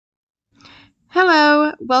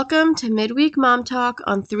Hello, welcome to Midweek Mom Talk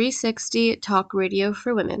on 360 Talk Radio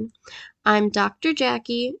for Women. I'm Dr.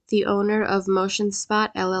 Jackie, the owner of Motion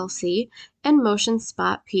Spot LLC and Motion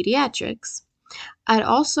Spot Pediatrics. I'd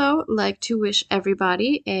also like to wish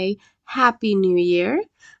everybody a Happy New Year.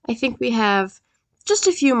 I think we have just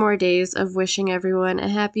a few more days of wishing everyone a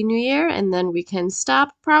Happy New Year, and then we can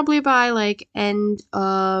stop probably by end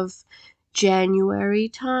of January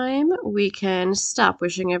time. We can stop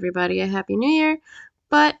wishing everybody a Happy New Year,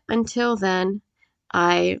 but until then,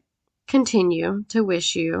 I continue to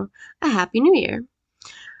wish you a Happy New Year.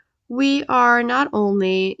 We are not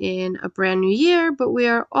only in a brand new year, but we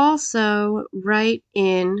are also right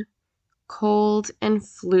in cold and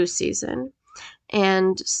flu season.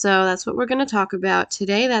 And so that's what we're going to talk about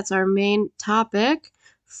today. That's our main topic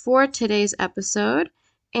for today's episode.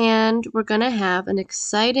 And we're going to have an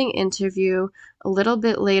exciting interview a little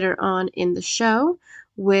bit later on in the show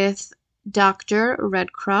with Dr.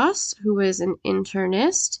 Red Cross, who is an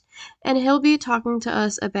internist, and he'll be talking to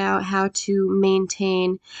us about how to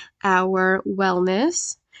maintain our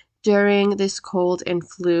wellness during this cold and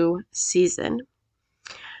flu season.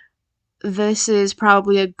 This is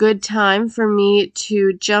probably a good time for me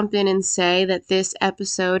to jump in and say that this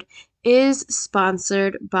episode is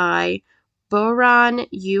sponsored by Boiron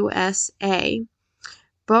USA.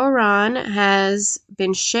 Boiron has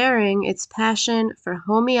been sharing its passion for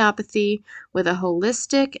homeopathy with a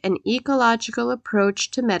holistic and ecological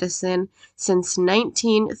approach to medicine since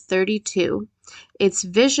 1932. Its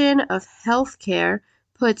vision of healthcare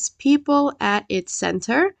puts people at its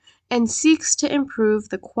center and seeks to improve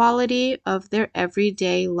the quality of their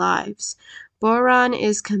everyday lives. Boiron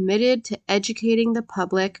is committed to educating the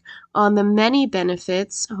public on the many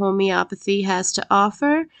benefits homeopathy has to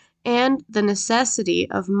offer and the necessity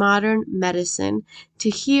of modern medicine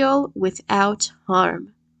to heal without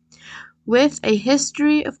harm. With a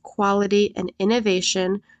history of quality and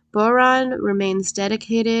innovation, Boiron remains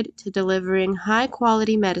dedicated to delivering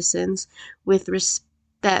high-quality medicines with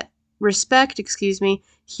that respect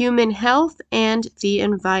human health and the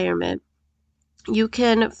environment. You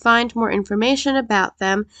can find more information about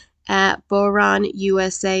them at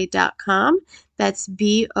boironusa.com. That's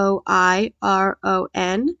BOIRON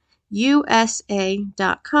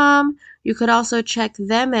USA.com. You could also check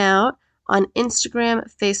them out on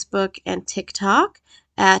Instagram, Facebook, and TikTok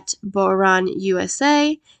at Boiron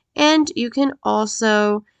USA. And you can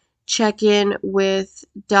also check in with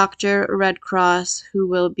Dr. Red Cross, who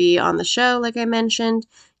will be on the show, like I mentioned.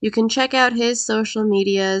 You can check out his social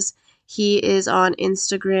medias. He is on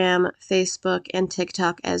Instagram, Facebook, and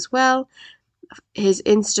TikTok as well. His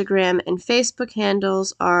Instagram and Facebook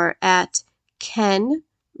handles are at Ken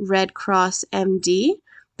Red Cross MD.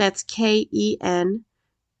 That's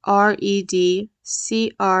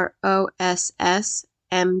KenRedCross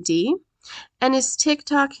MD. And his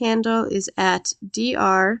TikTok handle is at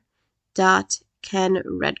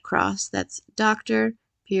dr.kenredcross. That's Dr.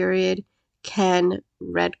 Ken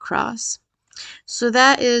Redcross. So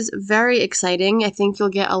that is very exciting. I think you'll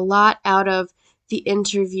get a lot out of the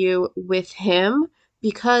interview with him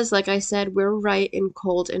because, like I said, we're right in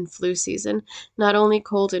cold and flu season. Not only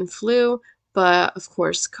cold and flu, but of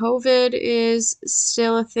course, COVID is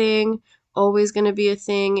still a thing, always going to be a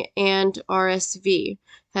thing, and RSV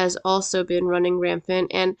has also been running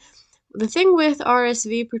rampant. And the thing with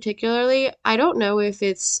RSV particularly, I don't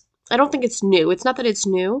think it's new. It's not that it's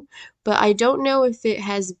new, but I don't know if it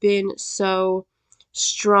has been so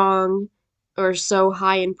strong or so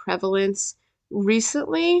high in prevalence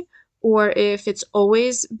recently, or if it's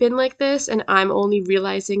always been like this and I'm only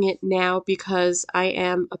realizing it now because I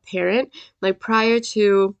am a parent. Like prior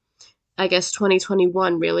to, I guess,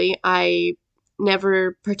 2021, really, I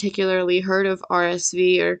never particularly heard of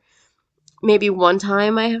RSV, or maybe one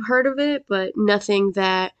time I heard of it, but nothing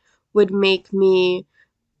that would make me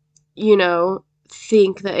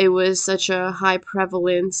think that it was such a high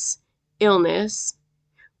prevalence illness.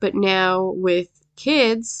 But now with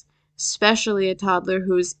kids, especially a toddler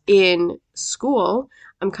who's in school,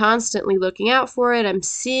 I'm constantly looking out for it. I'm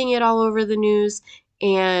seeing it all over the news,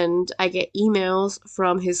 and I get emails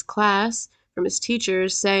from his class, from his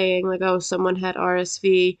teachers saying like, oh, someone had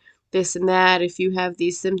RSV, this and that, if you have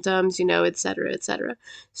these symptoms, et cetera, et cetera.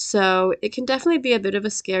 So it can definitely be a bit of a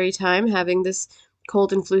scary time having this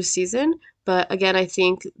cold and flu season. But again, I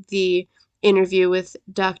think the interview with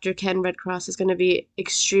Dr. Ken Red Cross is going to be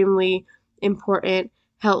extremely important,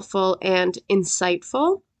 helpful, and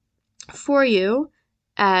insightful for you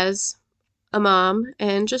as a mom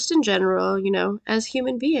and just in general, as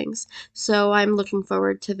human beings. So I'm looking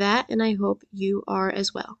forward to that, and I hope you are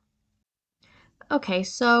as well. Okay,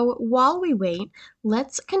 so while we wait,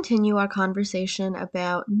 let's continue our conversation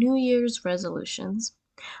about New Year's resolutions.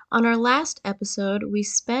 On our last episode, we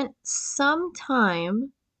spent some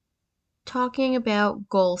time talking about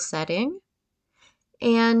goal setting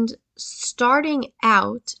and starting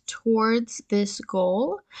out towards this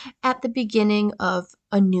goal at the beginning of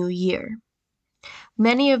a new year.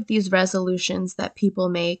 Many of these resolutions that people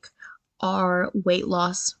make are weight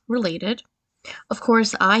loss related. Of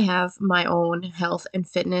course, I have my own health and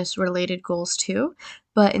fitness related goals too,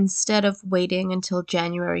 but instead of waiting until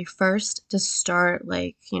January 1st to start,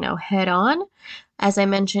 head on, as I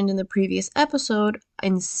mentioned in the previous episode,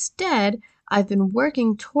 instead, I've been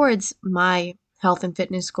working towards my health and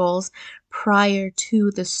fitness goals prior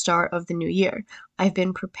to the start of the new year. I've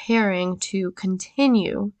been preparing to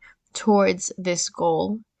continue towards this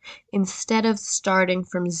goal instead of starting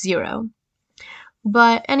from zero.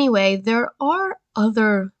 But anyway, there are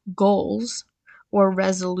other goals or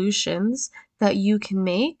resolutions that you can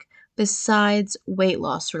make besides weight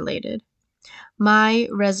loss related. My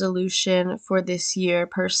resolution for this year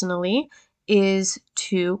personally is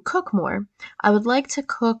to cook more. I would like to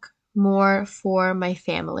cook more for my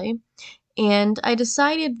family. And I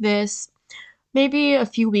decided this maybe a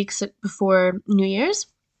few weeks before New Year's.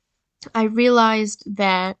 I realized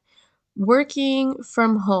that working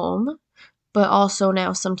from home, but also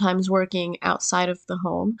now sometimes working outside of the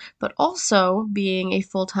home, but also being a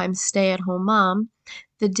full-time stay-at-home mom,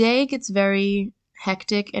 the day gets very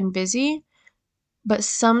hectic and busy, but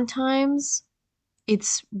sometimes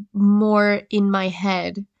it's more in my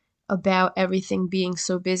head about everything being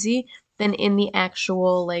so busy than in the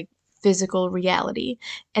actual physical reality.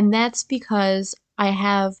 And that's because I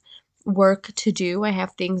have work to do. I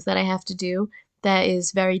have things that I have to do that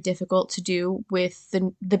is very difficult to do with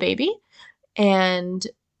the baby, and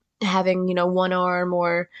having, one arm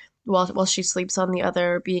or while she sleeps on the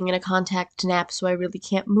other, being in a contact nap, so I really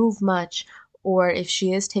can't move much. Or if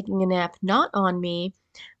she is taking a nap not on me,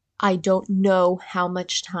 I don't know how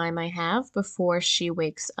much time I have before she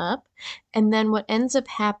wakes up. And then what ends up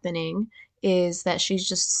happening is that she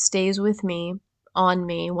just stays with me, on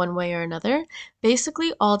me, one way or another,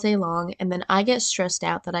 basically all day long. And then I get stressed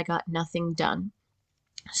out that I got nothing done.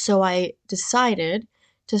 So I decided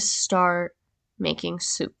to start making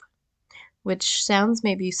soup, which sounds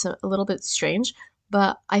maybe a little bit strange,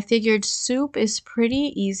 but I figured soup is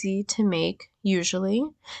pretty easy to make usually.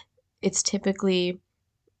 It's typically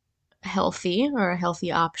healthy or a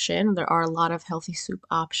healthy option. There are a lot of healthy soup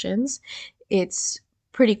options. It's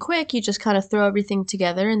pretty quick. You just kind of throw everything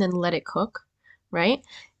together and then let it cook, right?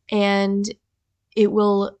 And it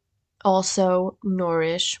will also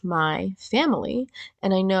nourish my family.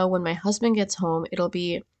 And I know when my husband gets home, it'll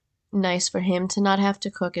be nice for him to not have to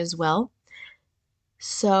cook as well.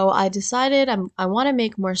 So I decided I want to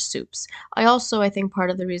make more soups. I think part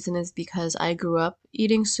of the reason is because I grew up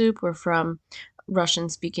eating soup. We're from Russian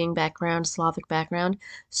speaking background, Slavic background.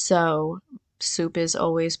 So soup is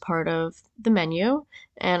always part of the menu.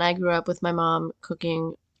 And I grew up with my mom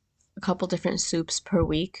cooking a couple different soups per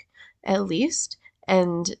week at least,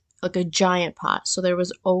 and like a giant pot. So there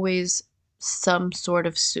was always some sort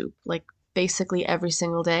of soup, like basically every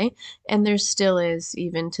single day. And there still is,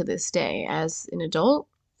 even to this day, as an adult,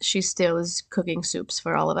 she still is cooking soups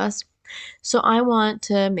for all of us. So I want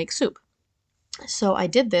to make soup. So I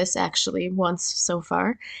did this actually once so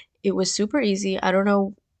far. It was super easy. I don't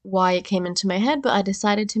know why it came into my head, but I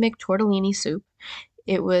decided to make tortellini soup.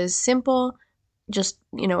 It was simple, just,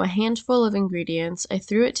 a handful of ingredients. I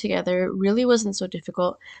threw it together. It really wasn't so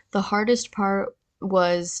difficult. The hardest part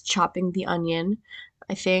was chopping the onion.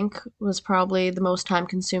 I think was probably the most time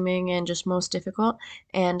consuming and just most difficult.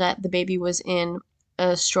 And the baby was in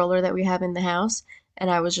a stroller that we have in the house, and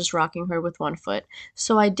I was just rocking her with one foot.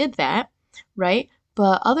 So I did that, right?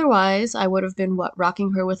 But otherwise, I would have been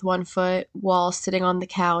rocking her with one foot while sitting on the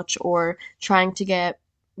couch or trying to get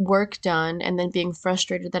work done and then being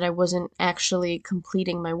frustrated that I wasn't actually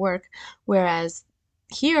completing my work. Whereas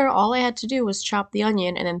here, all I had to do was chop the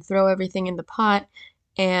onion and then throw everything in the pot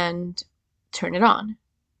and turn it on.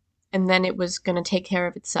 And then it was going to take care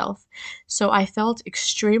of itself. So I felt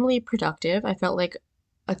extremely productive. I felt like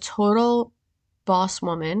a total boss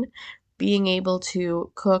woman, being able to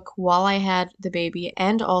cook while I had the baby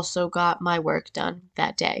and also got my work done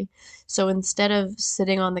that day. So instead of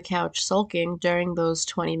sitting on the couch sulking during those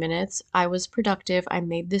 20 minutes, I was productive. I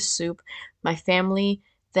made this soup. My family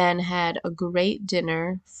then had a great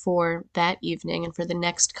dinner for that evening and for the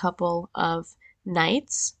next couple of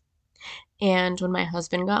nights. And when my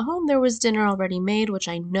husband got home, there was dinner already made, which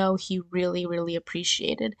I know he really, really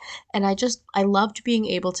appreciated. And I loved being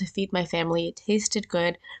able to feed my family. It tasted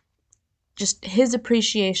good. Just his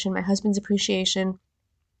appreciation, my husband's appreciation,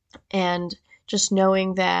 and just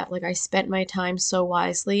knowing that like I spent my time so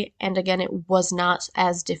wisely. And again, it was not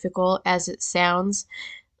as difficult as it sounds.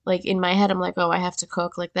 Like in my head, I'm like, oh, I have to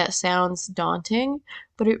cook. Like that sounds daunting,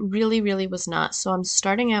 but it really, really was not. So I'm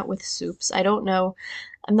starting out with soups. I don't know.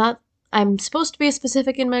 I'm not, I'm supposed to be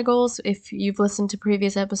specific in my goals. If you've listened to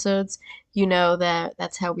previous episodes, you know that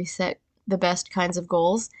that's how we set the best kinds of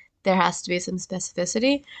goals. There has to be some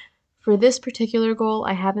specificity. For this particular goal,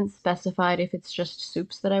 I haven't specified if it's just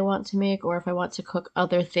soups that I want to make or if I want to cook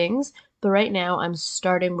other things. But right now, I'm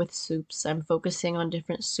starting with soups. I'm focusing on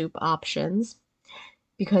different soup options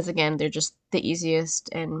because, again, they're just the easiest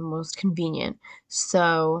and most convenient.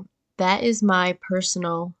 So that is my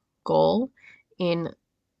personal goal in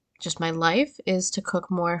just my life, is to cook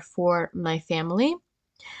more for my family.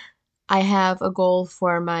 I have a goal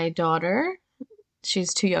for my daughter.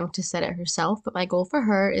 She's too young to set it herself, but my goal for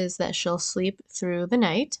her is that she'll sleep through the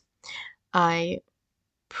night. I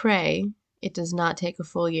pray it does not take a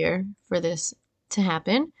full year for this to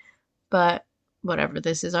happen, but whatever,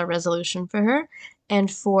 this is our resolution for her.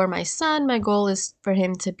 And for my son, my goal is for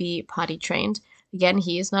him to be potty trained. Again,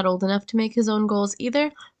 he is not old enough to make his own goals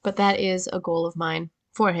either, but that is a goal of mine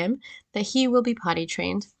for him, that he will be potty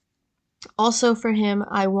trained. Also for him,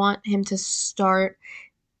 I want him to start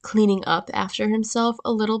cleaning up after himself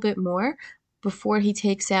a little bit more before he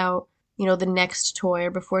takes out, the next toy,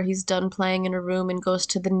 or before he's done playing in a room and goes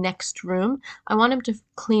to the next room. I want him to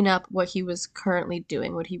clean up what he was currently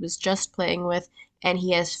doing, what he was just playing with, and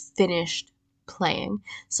he has finished playing.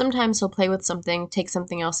 Sometimes he'll play with something, take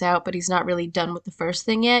something else out, but he's not really done with the first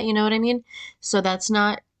thing yet, you know what I mean? So that's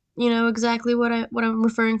not, exactly what I'm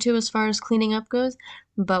referring to as far as cleaning up goes,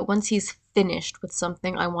 but once he's finished with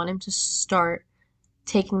something, I want him to start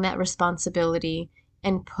taking that responsibility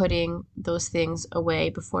and putting those things away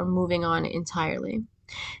before moving on entirely.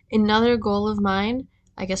 Another goal of mine,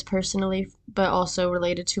 I guess personally, but also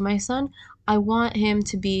related to my son, I want him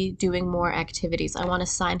to be doing more activities. I want to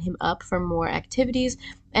sign him up for more activities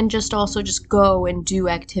and just go and do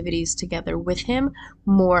activities together with him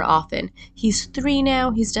more often. He's 3 now.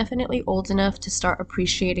 He's definitely old enough to start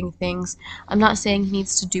appreciating things. I'm not saying he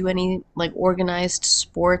needs to do any like organized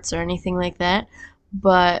sports or anything like that,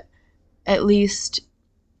 but at least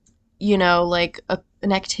like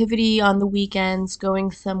an activity on the weekends,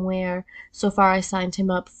 going somewhere. So far, I signed him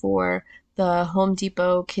up for the Home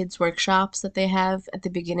Depot kids workshops that they have at the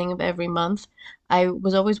beginning of every month. I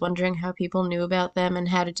was always wondering how people knew about them and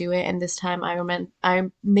how to do it, and this time I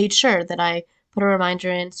made sure that I put a reminder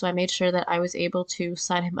in, so I made sure that I was able to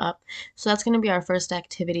sign him up. So that's going to be our first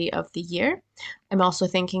activity of the year. I'm also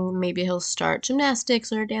thinking maybe he'll start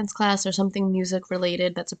gymnastics or a dance class or something music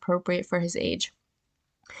related that's appropriate for his age.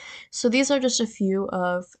 So these are just a few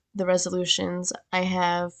of the resolutions I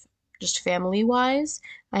have just family wise.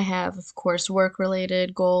 I have, of course, work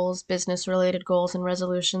related goals, business related goals, and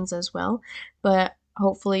resolutions as well. But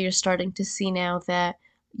hopefully, you're starting to see now that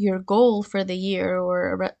your goal for the year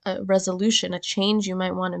or a resolution, a change you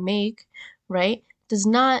might want to make, right, does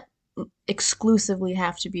not exclusively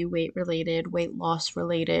have to be weight related, weight loss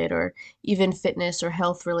related, or even fitness or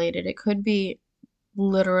health related. It could be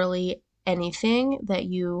literally anything that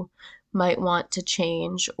you might want to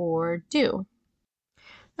change or do.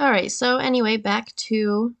 All right, so anyway, back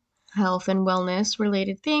to health and wellness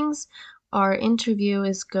related things. Our interview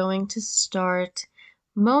is going to start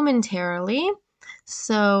momentarily.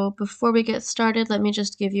 So before we get started, let me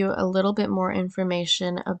just give you a little bit more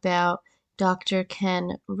information about Dr.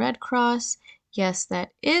 Ken Redcross. Yes, that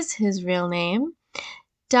is his real name.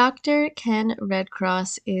 Dr. Ken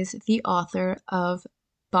Redcross is the author of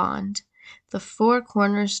Bond, the 4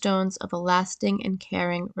 cornerstones of a lasting and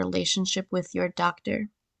caring relationship with your doctor.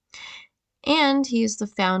 And he is the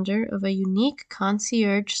founder of a unique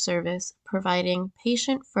concierge service providing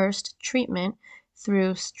patient-first treatment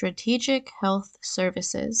through Strategic Health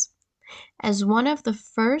Services. As one of the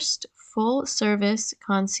first full-service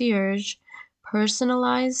concierge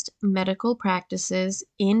personalized medical practices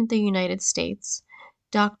in the United States,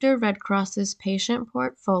 Dr. Redcross's patient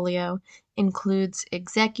portfolio includes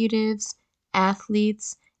executives,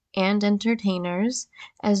 athletes, and entertainers,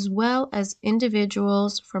 as well as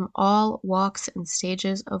individuals from all walks and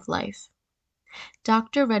stages of life.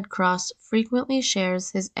 Dr. Redcross frequently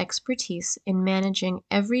shares his expertise in managing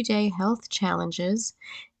everyday health challenges,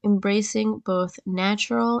 embracing both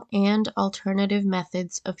natural and alternative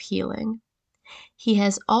methods of healing. He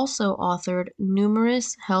has also authored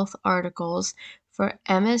numerous health articles for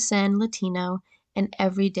MSN Latino and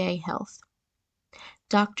Everyday Health.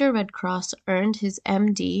 Dr. Redcross earned his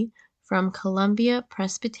MD from Columbia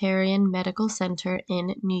Presbyterian Medical Center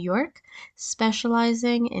in New York,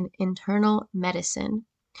 specializing in internal medicine.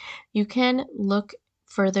 You can look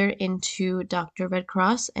further into Dr.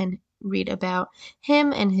 Redcross and read about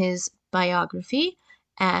him and his biography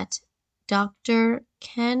at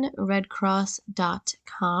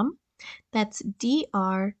drkenredcross.com. That's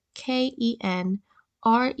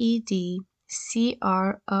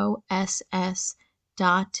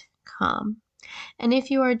drkenredcross.com. And if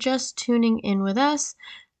you are just tuning in with us,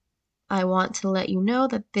 I want to let you know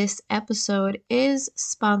that this episode is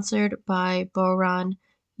sponsored by Boron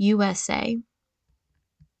USA.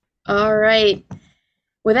 All right.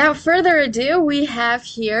 Without further ado, we have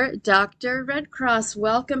here Dr. Redcross.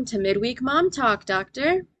 Welcome to Midweek Mom Talk,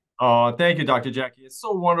 Doctor. Oh, thank you, Dr. Jackie. It's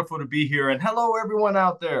so wonderful to be here. And hello, everyone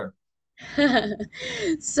out there.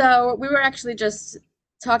 So, we were actually just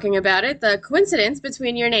talking about it, the coincidence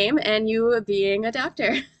between your name and you being a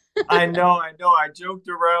doctor. I know, I know. I joked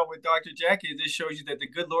around with Dr. Jackie. This shows you that the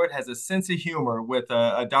good Lord has a sense of humor with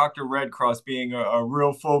a Dr. Red Cross being a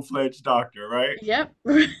real full-fledged doctor, right? Yep.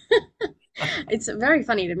 It's very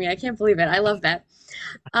funny to me. I can't believe it. I love that.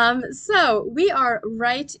 So we are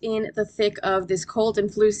right in the thick of this cold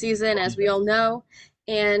and flu season, Oh, as we yes. all know,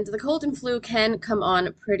 and the cold and flu can come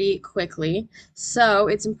on pretty quickly. So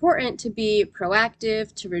it's important to be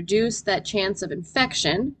proactive to reduce that chance of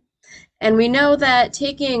infection. And we know that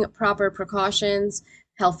taking proper precautions,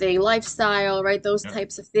 healthy lifestyle, right, those Yeah,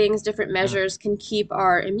 types of things, different yeah. measures can keep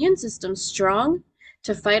our immune system strong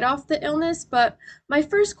to fight off the illness. But my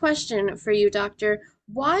first question for you, doctor,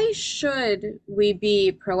 why should we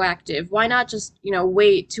be proactive? Why not just,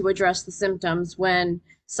 wait to address the symptoms when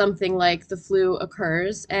something like the flu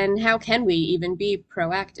occurs? And how can we even be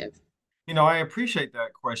proactive? I appreciate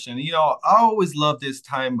that question. I always love this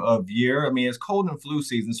time of year. I mean, it's cold and flu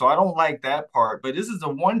season, so I don't like that part. But this is the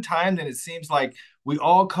one time that it seems like we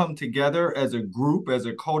all come together as a group, as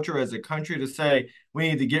a culture, as a country to say we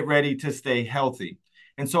need to get ready to stay healthy.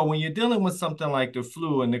 And so when you're dealing with something like the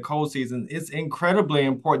flu and the cold season, it's incredibly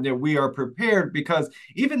important that we are prepared because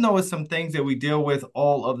even though it's some things that we deal with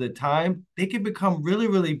all of the time, they can become really,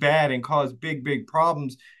 really bad and cause big, big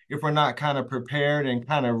problems if we're not kind of prepared and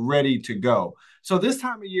kind of ready to go. So this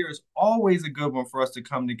time of year is always a good one for us to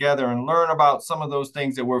come together and learn about some of those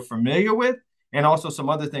things that we're familiar with and also some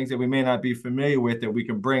other things that we may not be familiar with that we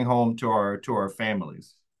can bring home to our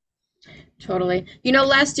families. Totally.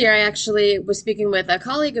 Last year I actually was speaking with a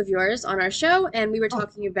colleague of yours on our show, and we were Oh,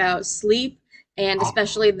 talking about sleep and oh,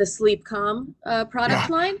 especially the Sleep Calm product yeah,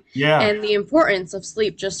 line yeah, and the importance of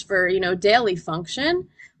sleep just for, daily function,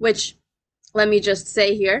 which let me just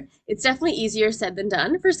say here, it's definitely easier said than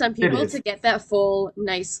done for some it people to is. get that full,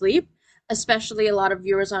 nice sleep. Especially a lot of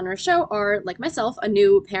viewers on our show are, like myself, a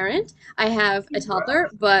new parent. I have a toddler,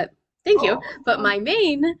 Congrats. but thank you. Oh But my my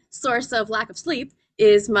main source of lack of sleep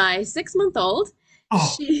is my 6 month old.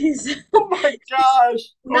 gosh. She's Oh my gosh.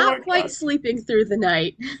 Oh my not quite gosh. sleeping through the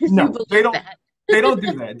night, if you No, they believe don't that. they don't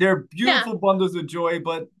do that. They're Yeah, beautiful bundles of joy,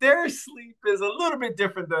 but their sleep is a little bit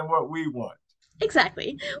different than what we want.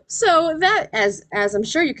 exactly. So that, as I'm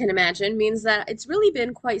sure you can imagine, means that it's really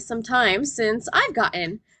been quite some time since I've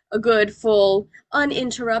gotten a good, full,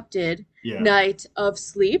 uninterrupted Yeah. night of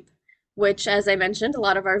sleep, which, as I mentioned, a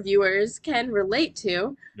lot of our viewers can relate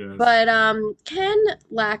to. Yes. But can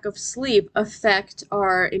lack of sleep affect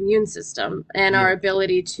our immune system and our Yeah.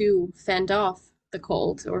 ability to fend off the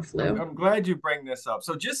cold or I'm, flu? I'm glad you bring this up.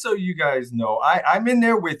 So just so you guys know, I'm in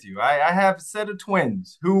there with you. I have a set of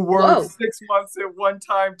twins who were Whoa. 6 months at one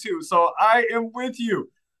time too. So I am with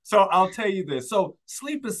you. So I'll tell you this. So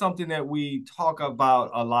sleep is something that we talk about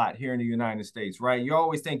a lot here in the United States, right? You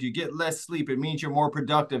always think you get less sleep, it means you're more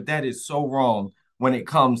productive. That is so wrong when it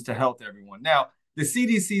comes to health, everyone. Now, the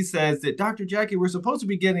CDC says that Dr. Jackie, we're supposed to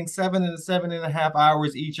be getting 7 and 7.5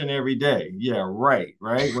 hours each and every day. Yeah, right,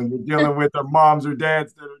 right. When you're dealing with the moms or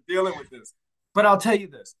dads that are dealing with this. But I'll tell you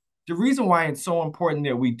this. The reason why it's so important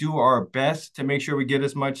that we do our best to make sure we get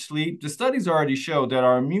as much sleep, the studies already show that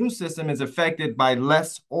our immune system is affected by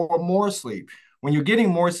less or more sleep. When you're getting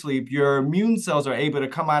more sleep, your immune cells are able to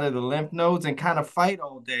come out of the lymph nodes and kind of fight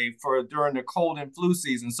all day for during the cold and flu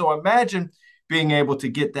season. So imagine being able to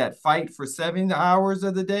get that fight for 7 hours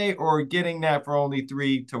of the day or getting that for only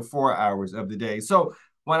 3 to 4 hours of the day. So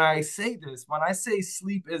when I say this, when I say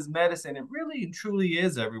sleep is medicine, it really and truly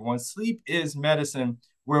is, everyone. Sleep is medicine,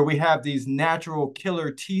 where we have these natural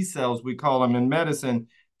killer T cells, we call them in medicine,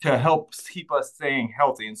 to help keep us staying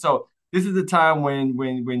healthy. And so this is the time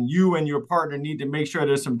when you and your partner need to make sure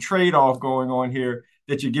there's some trade-off going on here,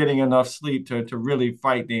 that you're getting enough sleep to really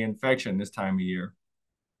fight the infection this time of year.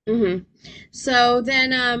 Hmm. So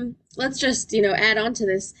then let's just, add on to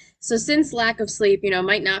this. So since lack of sleep,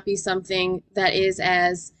 might not be something that is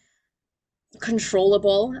as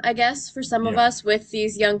controllable, I guess, for some of Yeah, us with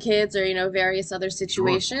these young kids or, various other sure,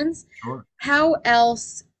 situations, sure. how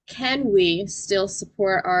else can we still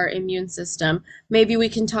support our immune system? Maybe we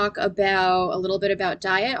can talk about a little bit about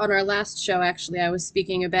diet. On our last show, actually, I was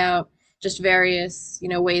speaking about just various,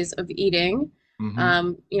 ways of eating.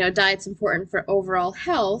 Hmm. Diet's important for overall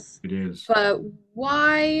health, It is. but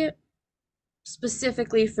why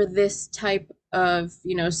specifically for this type of,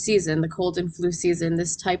 season, the cold and flu season,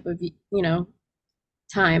 this type of,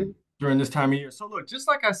 time? During this time of year. So look, just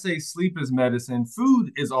like I say, sleep is medicine,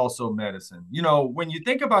 food is also medicine. When you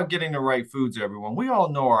think about getting the right foods, everyone, we all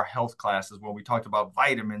know our health classes when we talked about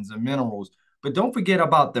vitamins and minerals, but don't forget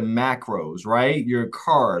about the macros, right? Your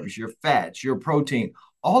carbs, your fats, your protein.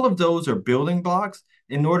 All of those are building blocks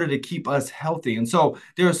in order to keep us healthy. And so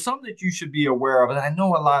there are some that you should be aware of, and I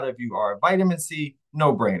know a lot of you are. Vitamin C,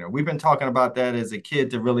 no brainer. We've been talking about that as a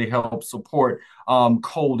kid to really help support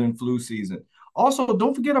cold and flu season. Also,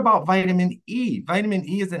 don't forget about vitamin E. Vitamin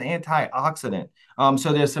E is an antioxidant.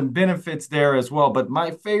 So there's some benefits there as well. But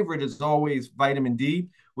my favorite is always vitamin D.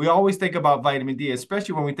 We always think about vitamin D,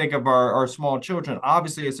 especially when we think of our small children.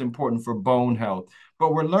 Obviously, it's important for bone health,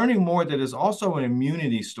 but we're learning more that there's also an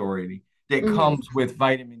immunity story that Hmm. comes with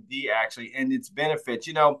vitamin D, actually, and its benefits.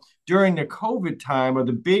 During the COVID time, or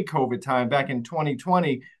the big COVID time back in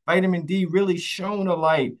 2020, vitamin D really shone a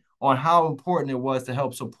light on how important it was to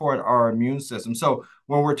help support our immune system. So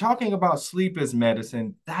when we're talking about sleep as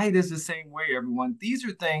medicine, diet is the same way, everyone. These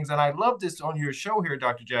are things, and I love this on your show here,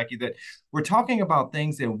 Dr. Jackie, that we're talking about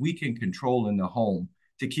things that we can control in the home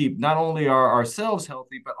to keep not only ourselves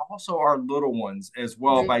healthy, but also our little ones as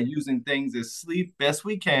well, Right. by using things as sleep best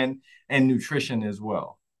we can and nutrition as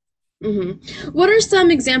well. Hmm. What are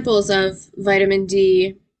some examples of vitamin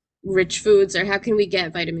D rich foods, or how can we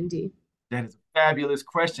get vitamin D? That is a fabulous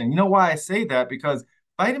question. You know why I say that? Because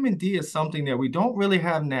vitamin D is something that we don't really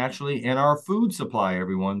have naturally in our food supply,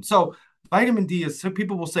 everyone. So, vitamin D is, some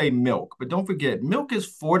people will say milk, but don't forget, milk is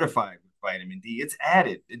fortified with vitamin D. It's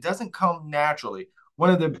added, it doesn't come naturally. One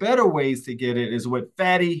of the better ways to get it is with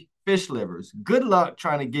fatty fish livers. Good luck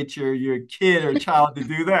trying to get your kid or child to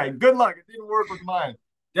do that. Good luck. It didn't work with mine.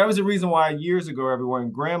 That was the reason why years ago, everyone,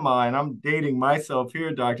 grandma, and I'm dating myself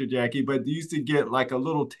here, Dr. Jackie, but they used to get like a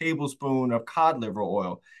little tablespoon of cod liver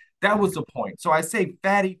oil. That was the point. So I say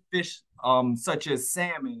fatty fish, such as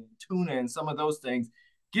salmon, tuna, and some of those things,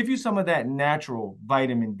 give you some of that natural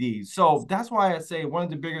vitamin D. So that's why I say one of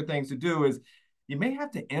the bigger things to do is you may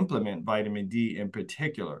have to implement vitamin D in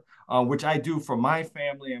particular, which I do for my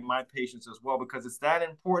family and my patients as well, because it's that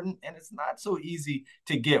important and it's not so easy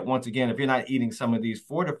to get, once again, if you're not eating some of these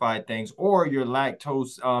fortified things or you're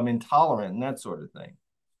lactose intolerant and that sort of thing.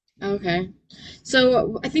 Okay.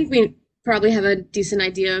 So I think we probably have a decent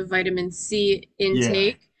idea of vitamin C Yeah.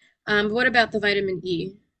 intake. What about the vitamin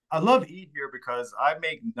E? I love eat here because I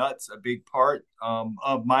make nuts a big part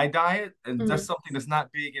of my diet, and that's Hmm. something that's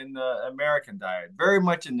not big in the American diet. Very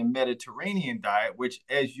much in the Mediterranean diet, which,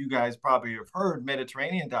 as you guys probably have heard,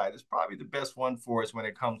 Mediterranean diet is probably the best one for us when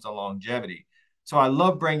it comes to longevity. So I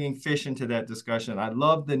love bringing fish into that discussion. I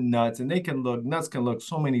love the nuts, and nuts can look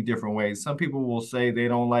so many different ways. Some people will say they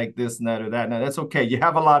don't like this nut or that nut. That's okay. You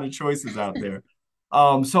have a lot of choices out there.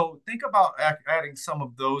 So think about adding some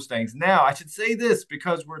of those things. Now, I should say this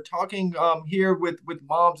because we're talking here with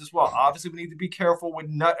moms as well. Obviously, we need to be careful with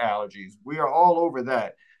nut allergies. We are all over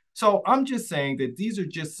that. So I'm just saying that these are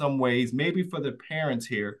just some ways, maybe for the parents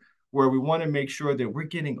here, where we want to make sure that we're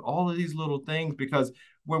getting all of these little things, because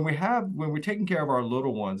when we're taking care of our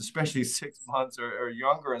little ones, especially 6 months or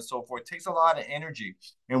younger and so forth, it takes a lot of energy.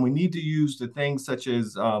 And we need to use the things such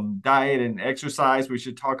as diet and exercise, we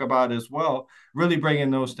should talk about as well, really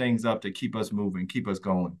bringing those things up to keep us moving, keep us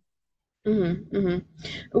going. Hmm. Hmm.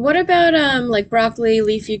 What about like broccoli,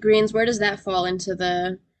 leafy greens? Where does that fall into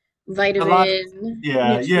the A lot of, vitamin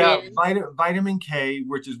yeah, nutrient? vitamin K,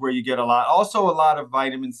 which is where you get a lot. Also, a lot of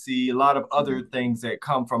vitamin C, a lot of other Hmm. things that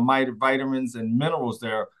come from vitamins and minerals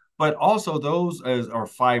there. But also, are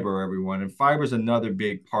fiber, everyone. And fiber is another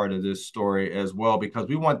big part of this story as well, because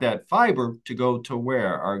we want that fiber to go to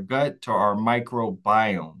where? Our gut, to our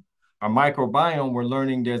microbiome. Our microbiome, we're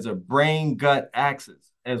learning there's a brain gut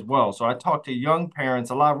axis as well. So I talk to young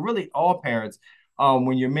parents, a lot, really all parents,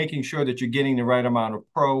 when you're making sure that you're getting the right amount of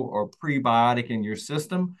pro or prebiotic in your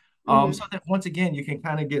system. Hmm. So that once again, you can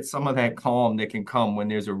kind of get some of that calm that can come when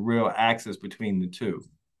there's a real axis between the two.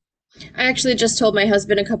 I actually just told my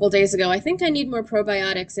husband a couple days ago, I think I need more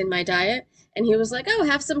probiotics in my diet, and he was like, "Oh,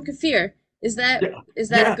 have some kefir." Is that Yeah, is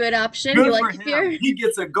that a yeah, good option? You good like for him. kefir? He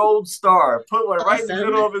gets a gold star. Put one right in the Awesome.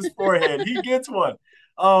 middle of his forehead. He gets one,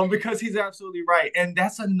 because he's absolutely right. And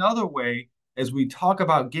that's another way as we talk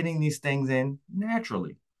about getting these things in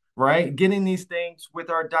naturally, right? Getting these things with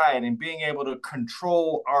our diet and being able to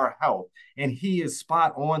control our health. And he is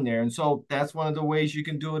spot on there. And so that's one of the ways you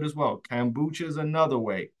can do it as well. Kombucha is another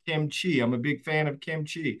way. Kimchi. I'm a big fan of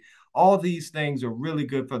kimchi. All these things are really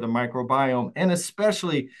good for the microbiome, and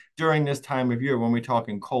especially during this time of year when we're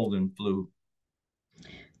talking cold and flu.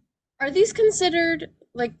 Are these considered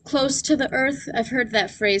like close to the earth? I've heard that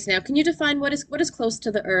phrase now. Can you define what is close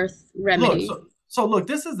to the earth Look, remedy? so look,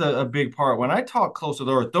 this is a big part. When I talk close to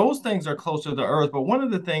the earth, those things are close to the earth. But one of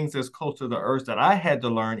the things that's close to the earth that I had to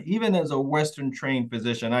learn, even as a Western trained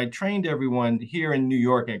physician, I trained everyone here in New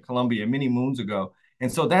York and Columbia many moons ago. And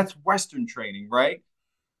so that's Western training, right?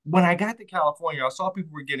 When I got to California, I saw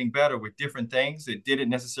people were getting better with different things that didn't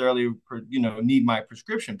necessarily, need my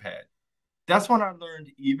prescription pad. That's when I learned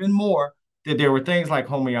even more that there were things like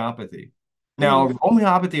homeopathy. Now, Hmm.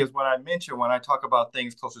 homeopathy is what I mentioned when I talk about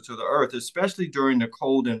things closer to the earth, especially during the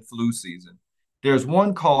cold and flu season. There's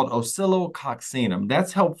one called oscillococcinum.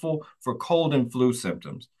 That's helpful for cold and flu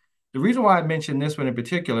symptoms. The reason why I mentioned this one in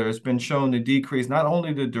particular has been shown to decrease not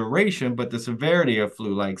only the duration, but the severity of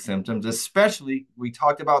flu-like symptoms, especially we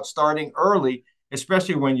talked about starting early,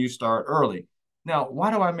 especially when you start early. Now, why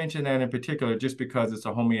do I mention that in particular? Just because it's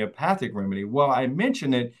a homeopathic remedy? Well, I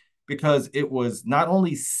mention it because it was not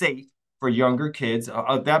only safe for younger kids,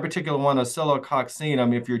 that particular one,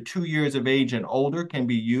 oscillococcinum, if you're 2 years of age and older, can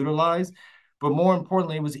be utilized. But more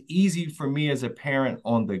importantly, it was easy for me as a parent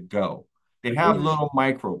on the go. They have Hmm. little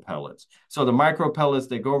micro pellets. So the micro pellets,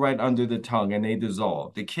 they go right under the tongue and they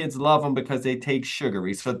dissolve. The kids love them because they taste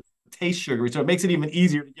sugary. So taste sugary. So it makes it even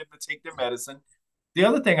easier to get them to take their medicine. The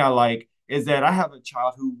other thing I like is that I have a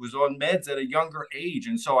child who was on meds at a younger age.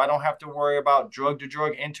 And so I don't have to worry about drug to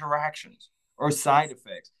drug interactions or side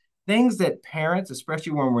effects. Things that parents,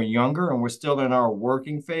 especially when we're younger and we're still in our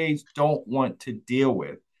working phase, don't want to deal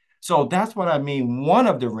with. So that's what I mean. One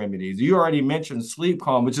of the remedies, you already mentioned sleep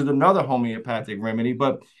calm, which is another homeopathic remedy,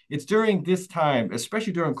 but it's during this time,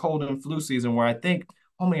 especially during cold and flu season, where I think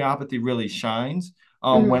homeopathy really shines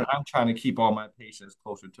when Hmm. I'm trying to keep all my patients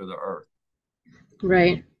closer to the earth.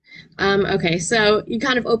 Right. Okay, so you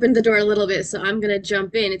kind of opened the door a little bit, so I'm gonna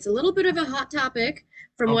jump in. It's a little bit of a hot topic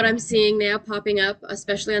from what Okay, I'm seeing now popping up,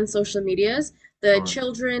 especially on social medias, the sure.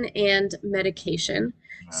 children and medication.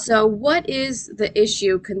 Yeah. So, what is the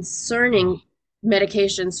issue concerning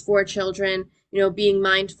medications for children, being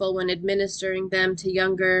mindful when administering them to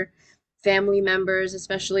younger family members,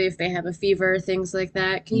 especially if they have a fever, things like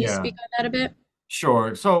that? Can you Yeah. speak on that a bit?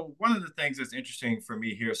 Sure. So one of the things that's interesting for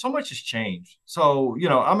me here, so much has changed. So,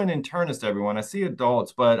 I'm an internist, everyone. I see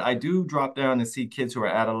adults, but I do drop down and see kids who are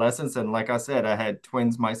adolescents. And like I said, I had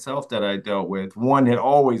twins myself that I dealt with. One had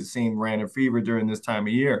always seen random fever during this time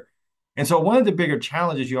of year. And so one of the bigger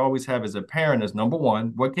challenges you always have as a parent is number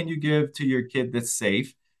one, what can you give to your kid that's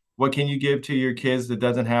safe? What can you give to your kids that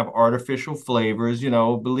doesn't have artificial flavors?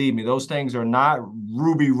 Believe me, those things are not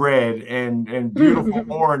ruby red and beautiful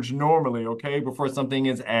orange normally, okay, before something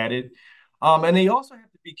is added. And they also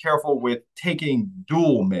have to be careful with taking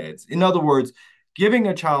dual meds. In other words, giving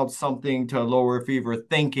a child something to lower fever,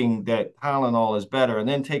 thinking that Tylenol is better, and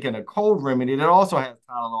then taking a cold remedy that also has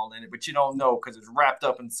Tylenol in it, but you don't know because it's wrapped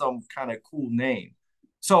up in some kind of cool name.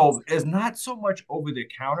 So it's not so much over the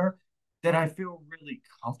counter that I feel really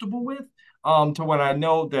comfortable with, to when I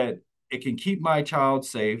know that it can keep my child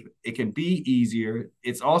safe. It can be easier.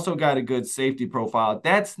 It's also got a good safety profile.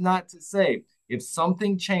 That's not to say if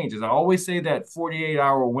something changes, I always say that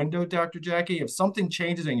 48-hour window, Dr. Jackie, if something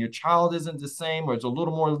changes and your child isn't the same or it's a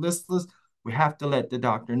little more listless, we have to let the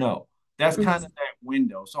doctor know. That's kind of Mhm. that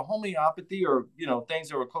window. So homeopathy or, things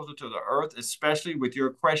that are closer to the earth, especially with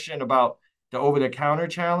your question about the over-the-counter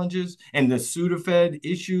challenges and the Sudafed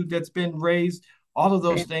issue that's been raised, all of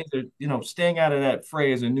those Right. things are, staying out of that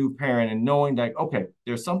fray as a new parent and knowing that, okay,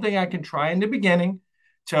 there's something I can try in the beginning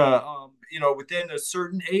to, within a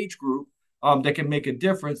certain age group, that can make a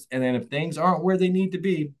difference. And then if things aren't where they need to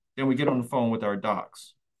be, then we get on the phone with our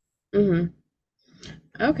docs. Hmm.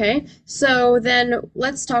 Okay, so then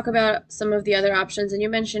let's talk about some of the other options. And you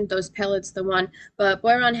mentioned those pellets, the one, but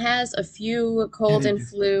Boiron has a few Yeah, cold they and do.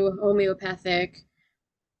 flu homeopathic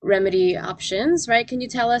remedy options, right? Can you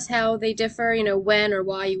tell us how they differ, when or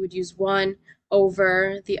why you would use one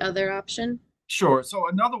over the other option? Sure. So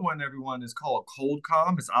another one, everyone, is called cold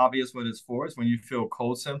calm. It's obvious what it's for. It's when you feel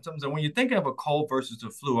cold symptoms. And when you think of a cold versus the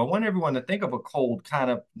flu, I want everyone to think of a cold kind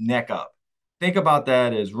of neck up. Think about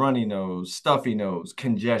that as runny nose, stuffy nose,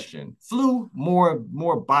 congestion. Flu,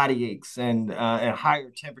 more body aches and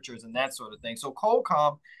higher temperatures and that sort of thing. So cold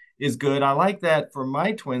calm is good. I like that for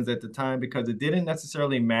my twins at the time because it didn't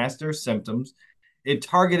necessarily mask their symptoms. It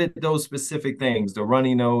targeted those specific things, the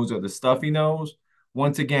runny nose or the stuffy nose.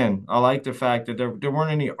 Once again, I like the fact that there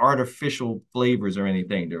weren't any artificial flavors or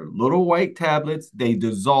anything. They're little white tablets. They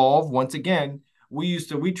dissolve. Once again,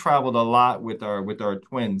 we traveled a lot with our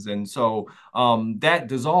twins, and so that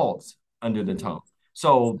dissolves under the Mhm. tongue.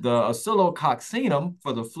 So the oscillococcinum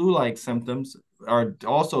for the flu-like symptoms are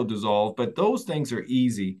also dissolved, but those things are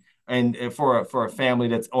easy and for a family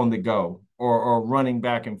that's on the go or running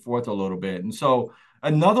back and forth a little bit. And so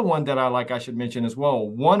another one that I like, I should mention as well.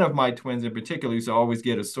 One of my twins in particular used to always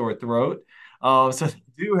get a sore throat. So they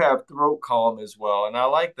do have throat calm as well. And I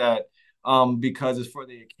like that because it's for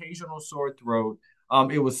the occasional sore throat.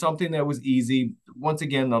 It was something that was easy. Once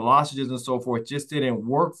again, the lozenges and so forth just didn't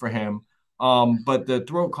work for him. But the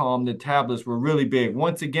throat calm, the tablets were really big.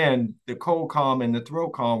 Once again, the cold calm and the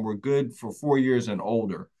throat calm were good for 4 years and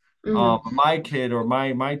older. Mhm. My kid or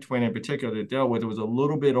my twin in particular that dealt with it was a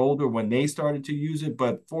little bit older when they started to use it,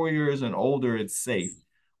 but 4 years and older, it's safe.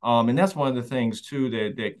 And that's one of the things too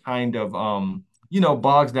that kind of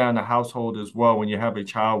bogs down the household as well. When you have a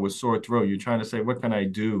child with sore throat, you're trying to say, what can I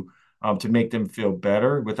do to make them feel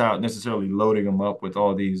better without necessarily loading them up with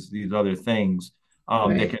all these other things that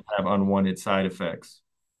Right. can have unwanted side effects.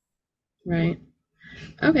 Right.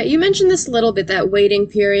 Okay, you mentioned this a little bit, that waiting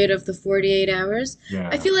period of the 48 hours. I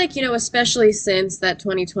Yeah. feel like, especially since that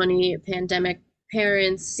 2020 pandemic,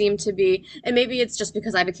 parents seem to be, and maybe it's just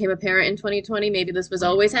because I became a parent in 2020, maybe this was Right.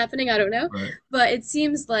 always happening, I don't know. Right. But it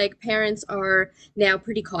seems like parents are now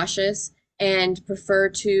pretty cautious and prefer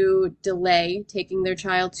to delay taking their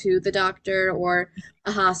child to the doctor or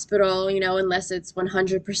a hospital, unless it's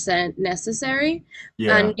 100% necessary.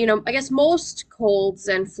 Yeah. And, I guess most colds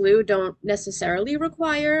and flu don't necessarily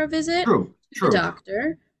require a visit True. to the True.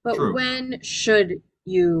 doctor, but True. when should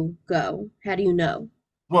you go? How do you know?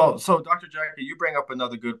 Well, so Dr. Jackie, you bring up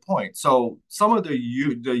another good point. So some of the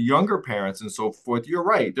younger parents and so forth, you're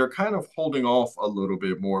right. They're kind of holding off a little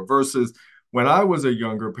bit more versus when I was a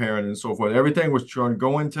younger parent and so forth, everything was trying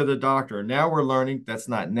going to the doctor. Now we're learning that's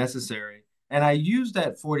not necessary. And I use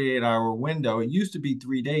that 48-hour window. It used to be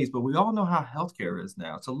 3 days, but we all know how healthcare is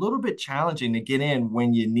now. It's a little bit challenging to get in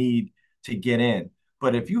when you need to get in.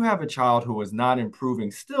 But if you have a child who is not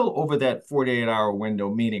improving still over that 48-hour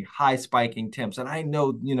window, meaning high spiking temps, and I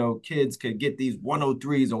know, kids could get these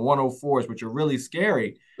 103s and 104s, which are really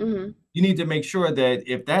scary. Hmm. You need to make sure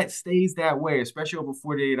that if that stays that way, especially over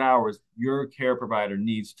 48 hours, your care provider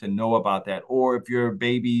needs to know about that. Or if your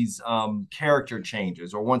baby's character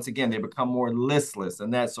changes, or once again, they become more listless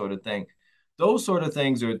and that sort of thing. Those sort of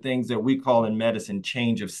things are things that we call in medicine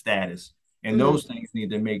change of status. And Hmm. those things need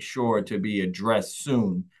to make sure to be addressed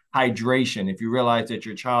soon. Hydration, if you realize that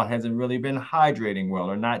your child hasn't really been hydrating well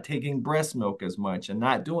or not taking breast milk as much and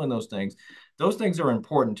not doing those things are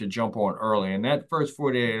important to jump on early. And that first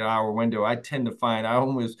 48-hour window, I tend to find I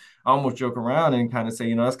almost joke around and kind of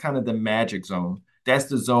say, that's kind of the magic zone. That's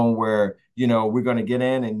the zone where, we're going to get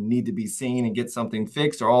in and need to be seen and get something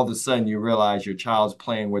fixed, or all of a sudden you realize your child's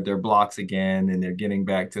playing with their blocks again and they're getting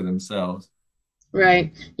back to themselves.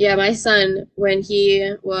 Right. Yeah, my son, when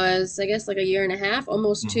he was, I guess, like a year and a half,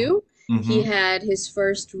 almost Hmm. two, he Hmm. had his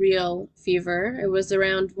first real fever. It was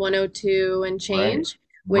around 102 and Right. change,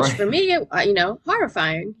 which Right. for me,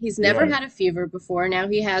 horrifying. He's never Yes. had a fever before. Now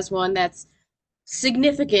he has one that's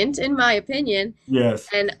significant, in my opinion. Yes.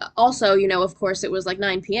 And also, of course, it was like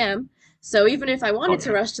 9 p.m. So even if I Oh wanted to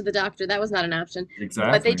yeah. rush to the doctor, that was not an option. But they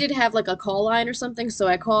Exactly. did have like a call line or something. So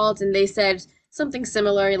I called and they said something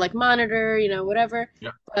similar, like monitor, whatever.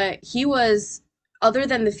 Yeah. But he was, other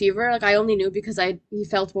than the fever, like I only knew because he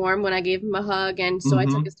felt warm when I gave him a hug. And so I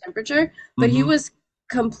took Hmm. his temperature. But he Hmm. was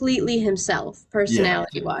completely himself, Yeah.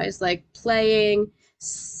 personality wise, like playing,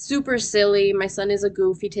 super silly. My son is a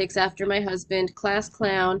goof. He takes after my husband, class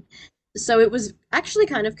clown. So it was actually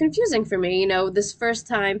kind of confusing for me, this first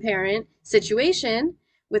time parent situation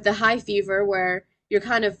with the high fever where you're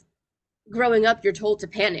kind of growing up, you're told to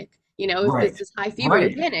panic. If Right. this is high fever, you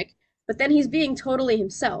Right. panic. But then he's being totally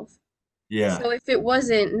himself. Yeah. So if it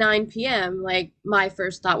wasn't 9 p.m., like my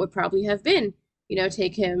first thought would probably have been,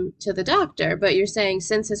 take him to the doctor. But you're saying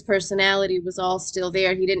since his personality was all still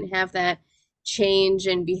there, he didn't have that change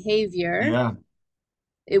in behavior, Yeah.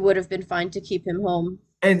 it would have been fine to keep him home.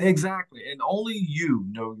 And exactly. And only you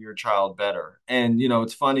know your child better. And,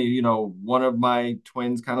 it's funny, one of my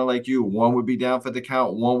twins, kind of like you, one would be down for the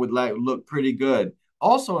count, one would like look pretty good.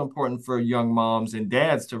 Also important for young moms and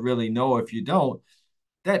dads to really know, if you don't,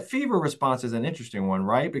 that fever response is an interesting one,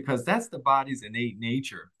 right? Because that's the body's innate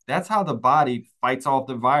nature. That's how the body fights off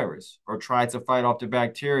the virus or tries to fight off the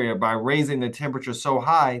bacteria, by raising the temperature so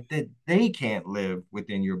high that they can't live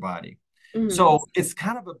within your body. Mhm. So it's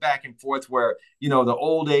kind of a back and forth where, the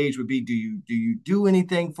old age would be, do you do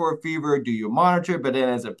anything for a fever? Do you monitor it? But then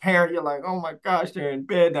as a parent, you're like, oh my gosh, they're in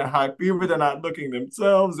bed, they're high fever, they're not looking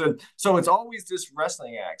themselves. And so it's always this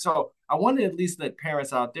wrestling act. So I want to at least let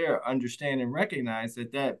parents out there understand and recognize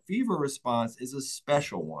that fever response is a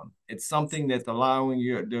special one. It's something that's allowing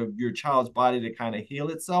your child's body to kind of heal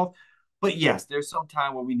itself. But yes, there's some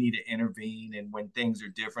time when we need to intervene and when things are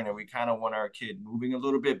different and we kind of want our kid moving a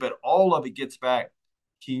little bit. But all of it gets back,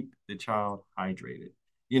 keep the child hydrated.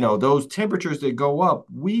 Those temperatures that go up,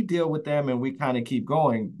 we deal with them and we kind of keep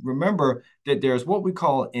going. Remember that there's what we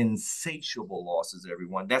call insatiable losses,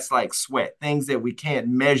 everyone. That's like sweat, things that we can't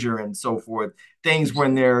measure and so forth. Things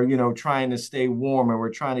when they're, trying to stay warm and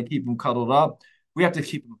we're trying to keep them cuddled up. We have to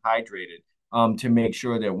keep them hydrated, to make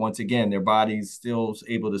sure that once again their body's still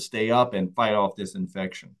able to stay up and fight off this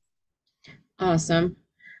infection. Awesome.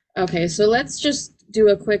 Okay, so let's just do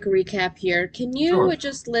a quick recap here. Can you Sure.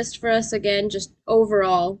 just list for us again, just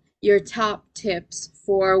overall, your top tips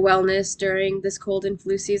for wellness during this cold and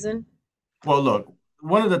flu season? Well, look,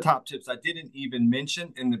 one of the top tips I didn't even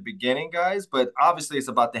mention in the beginning, guys, but obviously it's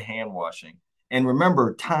about the hand washing. And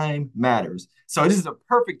remember, time matters. So this is a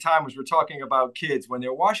perfect time as we're talking about kids. When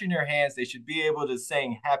they're washing their hands, they should be able to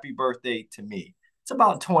sing happy birthday to me. It's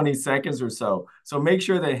about 20 seconds or so. So make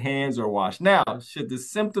sure that hands are washed. Now, should the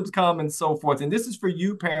symptoms come and so forth, and this is for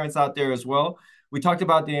you parents out there as well. We talked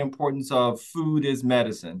about the importance of food as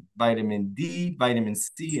medicine, vitamin D, vitamin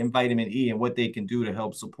C, and vitamin E, and what they can do to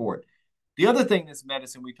help support. The other thing that's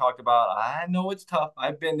medicine we talked about, I know it's tough.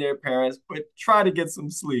 I've been there, parents, but try to get some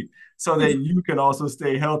sleep so that you can also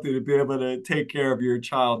stay healthy to be able to take care of your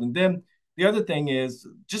child. And then the other thing is,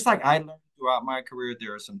 just like I learned throughout my career,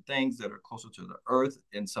 there are some things that are closer to the earth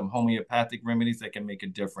and some homeopathic remedies that can make a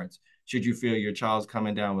difference. Should you feel your child's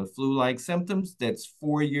coming down with flu-like symptoms, that's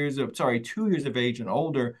 2 years of age and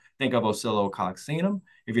older, think of oscillococcinum.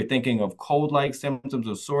 If you're thinking of cold-like symptoms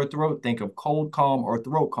of sore throat, think of cold calm or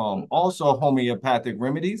throat calm. Also, homeopathic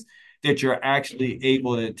remedies that you're actually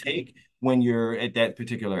able to take when you're at that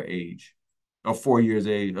particular age of 4 years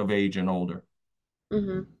of age and older.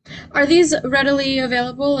 Hmm. Are these readily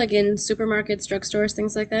available, like in supermarkets, drugstores,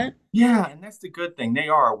 things like that? Yeah, and that's the good thing. They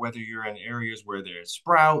are, whether you're in areas where there's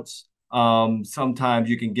sprouts, sometimes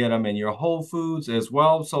you can get them in your Whole Foods as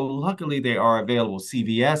well. So luckily they are available.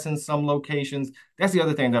 CVS in some locations. That's the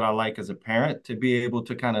other thing that I like as a parent, to be able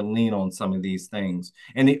to kind of lean on some of these things.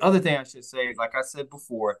 And the other thing I should say, like I said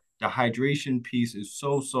before, the hydration piece is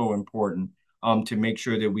so, so important, to make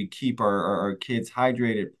sure that we keep our kids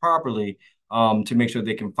hydrated properly, to make sure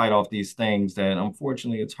they can fight off these things that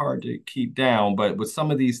unfortunately it's hard to keep down. But with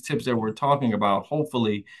some of these tips that we're talking about,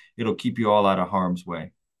 hopefully it'll keep you all out of harm's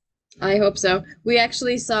way. I hope so. We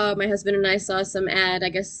actually saw, my husband and I saw some ad, I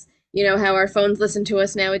guess, you know how our phones listen to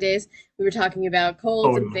us nowadays. We were talking about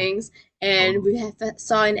colds Oh, and no. things, and Oh,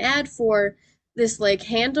 saw an ad for this like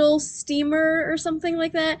handle steamer or something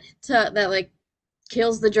like that that like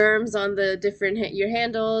kills the germs on the different your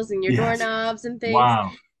handles and your yes. doorknobs and things.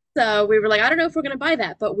 Wow. So we were like, I don't know if we're gonna buy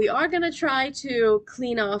that, but we are gonna try to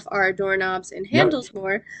clean off our doorknobs and Yep. handles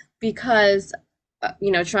more because,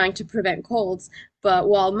 trying to prevent colds. But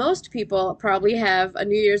while most people probably have a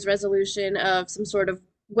New Year's resolution of some sort of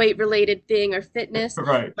weight related thing or fitness,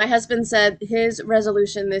 Right. my husband said his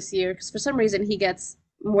resolution this year, because for some reason he gets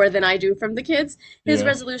more than I do from the kids, his Yeah.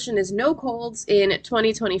 resolution is no colds in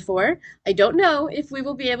 2024. I don't know if we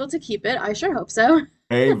will be able to keep it. I sure hope so.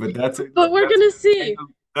 Hey, but that's a But look, we're that's a gonna good thing see.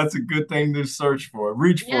 that's a good thing to search for,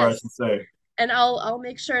 reach for, I should Yes. say. And I'll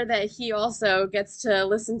make sure that he also gets to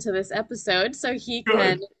listen to this episode so he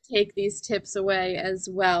can Good. take these tips away as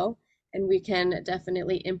well, and we can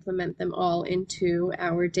definitely implement them all into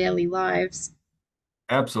our daily lives.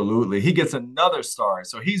 Absolutely. He gets another star.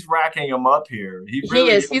 So he's racking them up here. He He really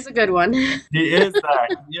is, he's a good one. He is that.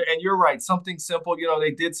 And you're right. Something simple,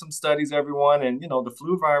 they did some studies, everyone, and the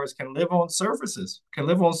flu virus can live on surfaces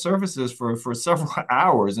for several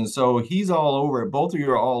hours. And so he's all over it. Both of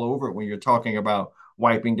you are all over it when you're talking about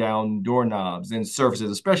wiping down doorknobs and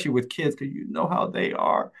surfaces, especially with kids, because you know how they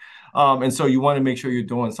are. And so you want to make sure you're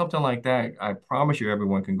doing something like that. I promise you,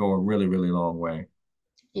 everyone can go a really, really long way.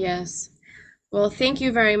 Yes. Well, thank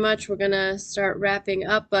you very much. We're gonna start wrapping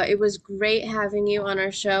up, but it was great having you on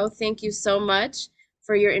our show. Thank you so much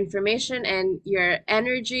for your information and your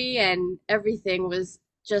energy, and everything was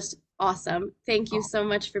just awesome. Thank you Oh, so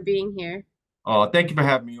much for being here. oh, thank you for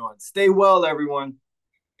having me on. Stay well, everyone.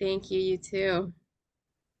 Thank you, you too.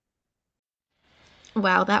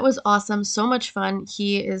 Wow, that was awesome. So much fun.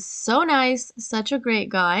 He is so nice, such a great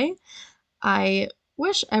guy. I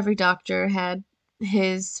wish every doctor had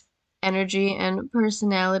his energy and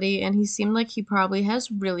personality, and he seemed like he probably has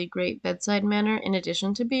really great bedside manner in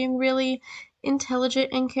addition to being really intelligent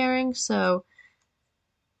and caring. So,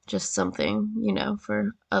 just something,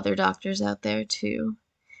 for other doctors out there to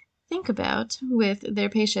think about with their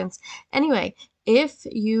patients. Anyway, if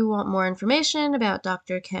you want more information about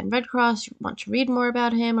Dr. Ken Redcross, you want to read more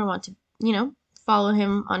about him, or want to, follow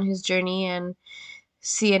him on his journey and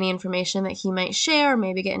see any information that he might share, or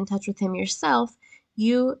maybe get in touch with him yourself,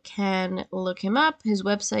 you can look him up. His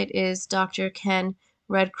website is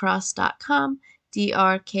drkenredcross.com,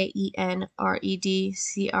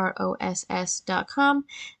 drkenredcross.com.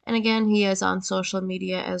 And again, he is on social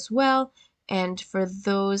media as well. And for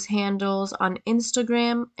those handles on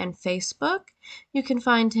Instagram and Facebook, you can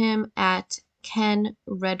find him at Ken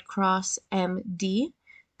Redcross MD.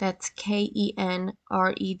 That's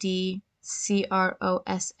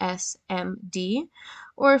KenRedCrossMD.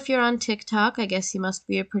 Or if you're on TikTok, I guess he must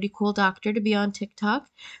be a pretty cool doctor to be on TikTok.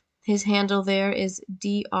 His handle there is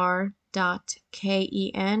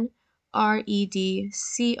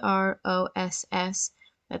dr.kenredcross.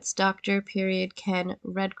 That's Dr. Ken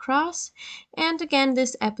Redcross. And again,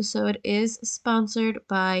 this episode is sponsored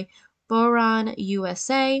by Boron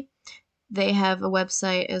USA. They have a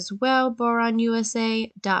website as well,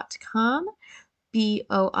 boronusa.com,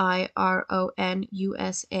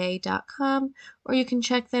 BOIRONUSA.com, or you can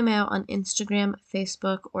check them out on Instagram,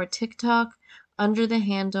 Facebook, or TikTok under the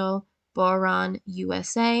handle Boron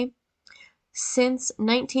USA. Since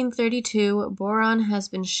 1932, Boron has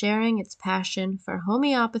been sharing its passion for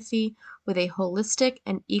homeopathy with a holistic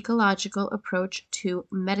and ecological approach to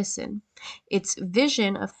medicine. Its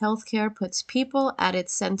vision of healthcare puts people at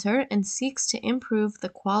its center and seeks to improve the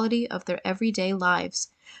quality of their everyday lives.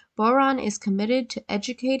 Boron is committed to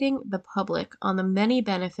educating the public on the many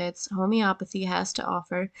benefits homeopathy has to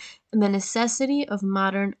offer and the necessity of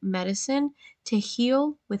modern medicine to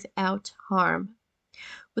heal without harm.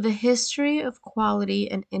 With a history of quality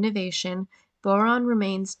and innovation, Boron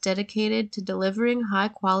remains dedicated to delivering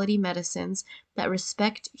high-quality medicines that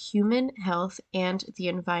respect human health and the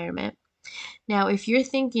environment. Now, if you're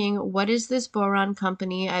thinking, what is this Boron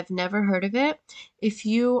company? I've never heard of it. If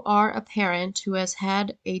you are a parent who has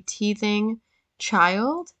had a teething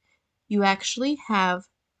child, you actually have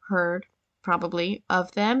heard probably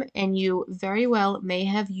of them, and you very well may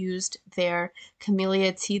have used their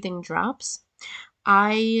Camellia teething drops.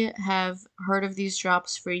 I have heard of these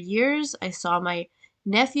drops for years. I saw my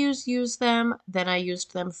nephews use them. Then I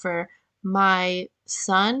used them for my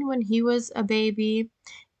son when he was a baby.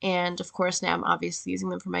 And of course, now I'm obviously using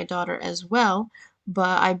them for my daughter as well.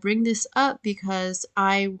 But I bring this up because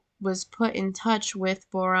I was put in touch with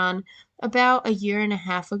Boron about a year and a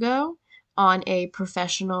half ago on a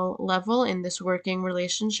professional level in this working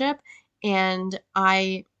relationship. And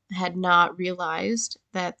I had not realized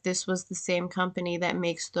that this was the same company that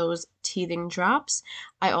makes those teething drops.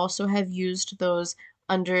 I also have used those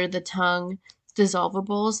under the tongue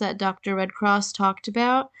dissolvables that Dr. Redcross talked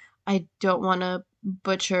about. I don't want to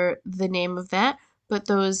butcher the name of that, but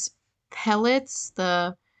those pellets,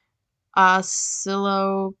 the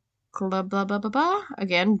oscillo blah blah blah blah blah.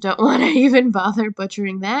 Again, don't want to even bother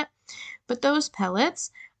butchering that. But those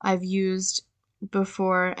pellets I've used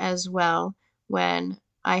before as well when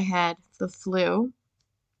I had the flu.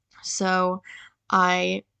 So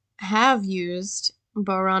I have used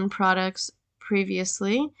Boron products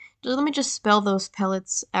previously. Let me just spell those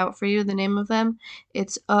pellets out for you, the name of them.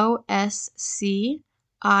 It's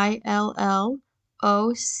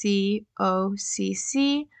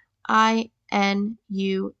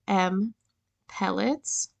OSCILLOCOCCINUM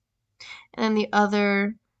pellets. And then the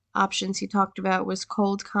other options he talked about was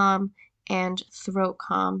Cold Calm and Throat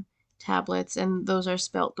Calm tablets, and those are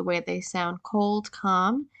spelt the way they sound. Cold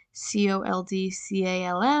Calm,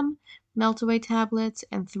 COLDCALM, melt-away tablets,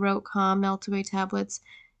 and Throat Calm melt-away tablets,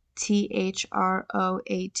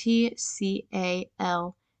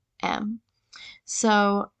 THROATCALM.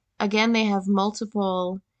 So again, they have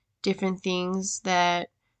multiple different things that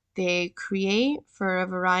they create for a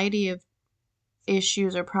variety of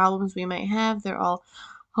issues or problems we might have. They're all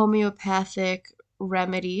homeopathic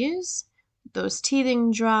remedies. Those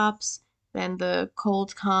teething drops, and the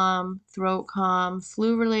cold calm, throat calm,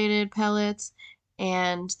 flu-related pellets,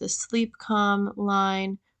 and the sleep calm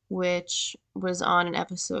line, which was on an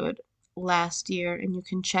episode last year, and you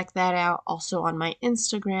can check that out also on my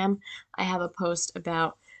Instagram. I have a post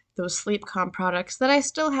about those sleep calm products that I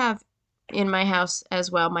still have in my house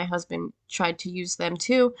as well. My husband tried to use them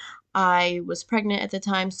too. I was pregnant at the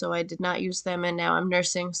time, so I did not use them, and now I'm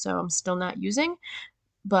nursing, so I'm still not using.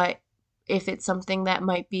 But if it's something that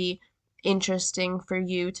might be interesting for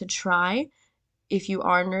you to try, if you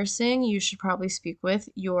are nursing, you should probably speak with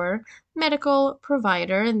your medical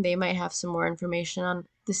provider, and they might have some more information on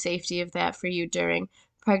the safety of that for you during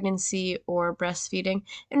pregnancy or breastfeeding,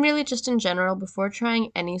 and really just in general before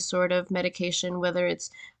trying any sort of medication, whether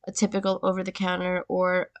it's a typical over-the-counter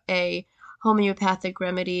or a homeopathic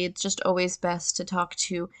remedy. It's just always best to talk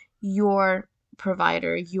to your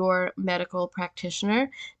provider, your medical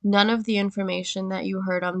practitioner. None of the information that you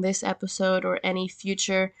heard on this episode or any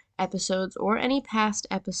future episodes or any past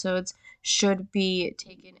episodes should be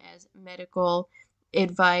taken as medical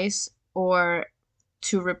advice or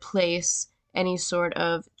to replace any sort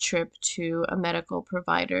of trip to a medical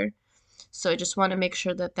provider. So I just want to make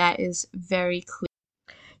sure that that is very clear.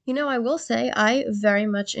 I will say I very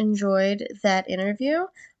much enjoyed that interview.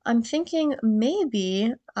 I'm thinking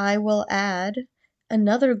maybe I will add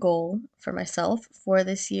another goal for myself for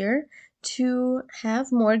this year to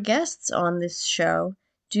have more guests on this show,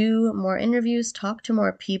 do more interviews, talk to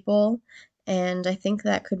more people, and I think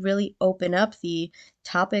that could really open up the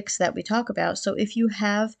topics that we talk about. So if you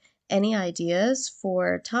have any ideas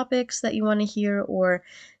for topics that you want to hear or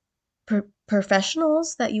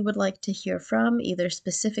professionals that you would like to hear from, either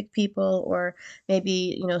specific people or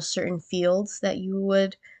maybe, certain fields that you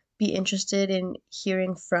would be interested in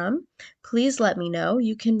hearing from, please let me know.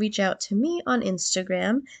 You can reach out to me on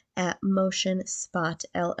Instagram at Motion Spot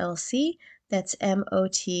LLC. That's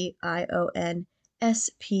MOTIONSPOT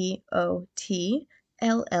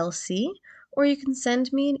LLC. Or you can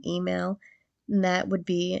send me an email, and that would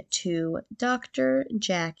be to Dr.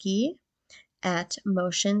 Jackie at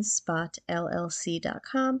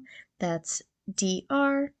motionspotllc.com. That's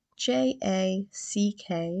DRJACKIE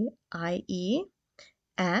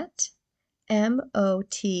at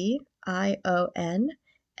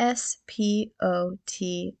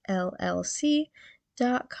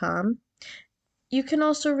MOTIONSPOTLLC.com. You can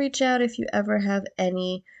also reach out if you ever have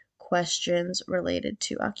any questions related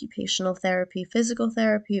to occupational therapy, physical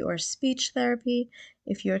therapy, or speech therapy.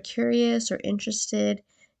 If you're curious or interested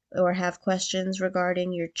or have questions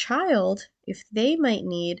regarding your child, if they might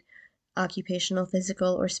need occupational,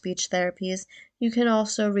 physical, or speech therapies, you can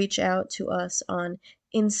also reach out to us on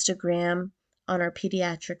Instagram on our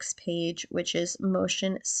pediatrics page, which is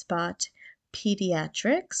Motion Spot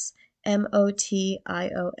Pediatrics,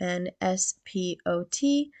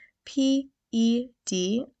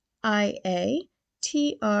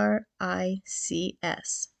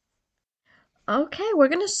 MOTIONSPOTPEDIATRICS. Okay, we're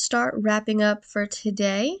going to start wrapping up for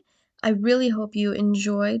today. I really hope you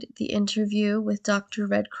enjoyed the interview with Dr.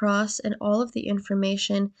 Red Cross and all of the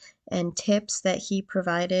information and tips that he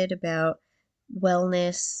provided about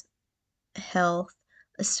wellness, health,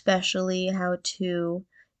 especially how to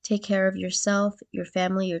take care of yourself, your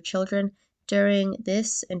family, your children during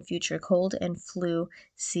this and future cold and flu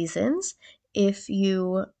seasons. If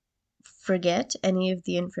you forget any of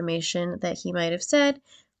the information that he might have said,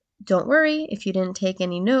 don't worry, if you didn't take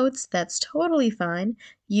any notes, that's totally fine.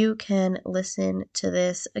 You can listen to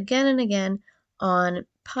this again and again on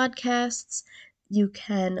podcasts. You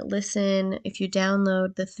can listen if you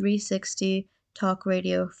download the 360 Talk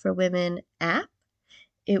Radio for Women app.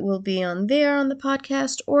 It will be on there on the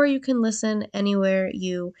podcast, or you can listen anywhere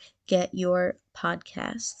you get your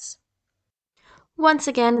podcasts. Once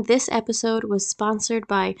again, this episode was sponsored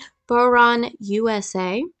by Boron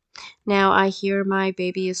USA. Now I hear my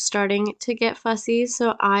baby is starting to get fussy,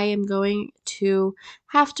 so I am going to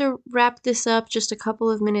have to wrap this up just a couple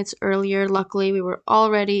of minutes earlier. Luckily, we were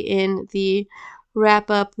already in the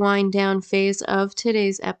wrap-up, wind-down phase of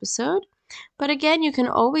today's episode. But again, you can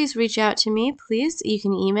always reach out to me, please. You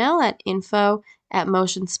can email at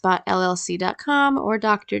info@motionspotllc.com or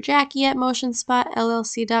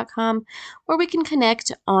drjackie@motionspotllc.com, or we can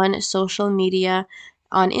connect on social media.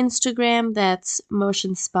 On Instagram, that's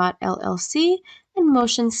MotionSpot LLC and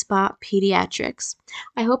MotionSpot Pediatrics.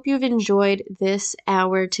 I hope you've enjoyed this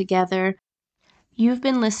hour together. You've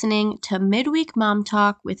been listening to Midweek Mom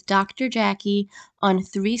Talk with Dr. Jackie on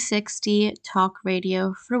 360 Talk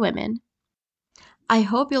Radio for Women. I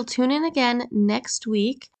hope you'll tune in again next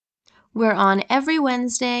week. We're on every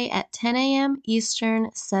Wednesday at 10 a.m.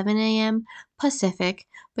 Eastern, 7 a.m. Pacific.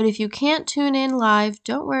 But if you can't tune in live,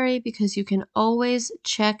 don't worry, because you can always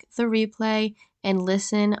check the replay and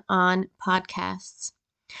listen on podcasts.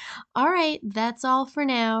 All right, that's all for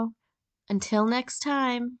now. Until next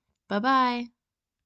time, bye-bye.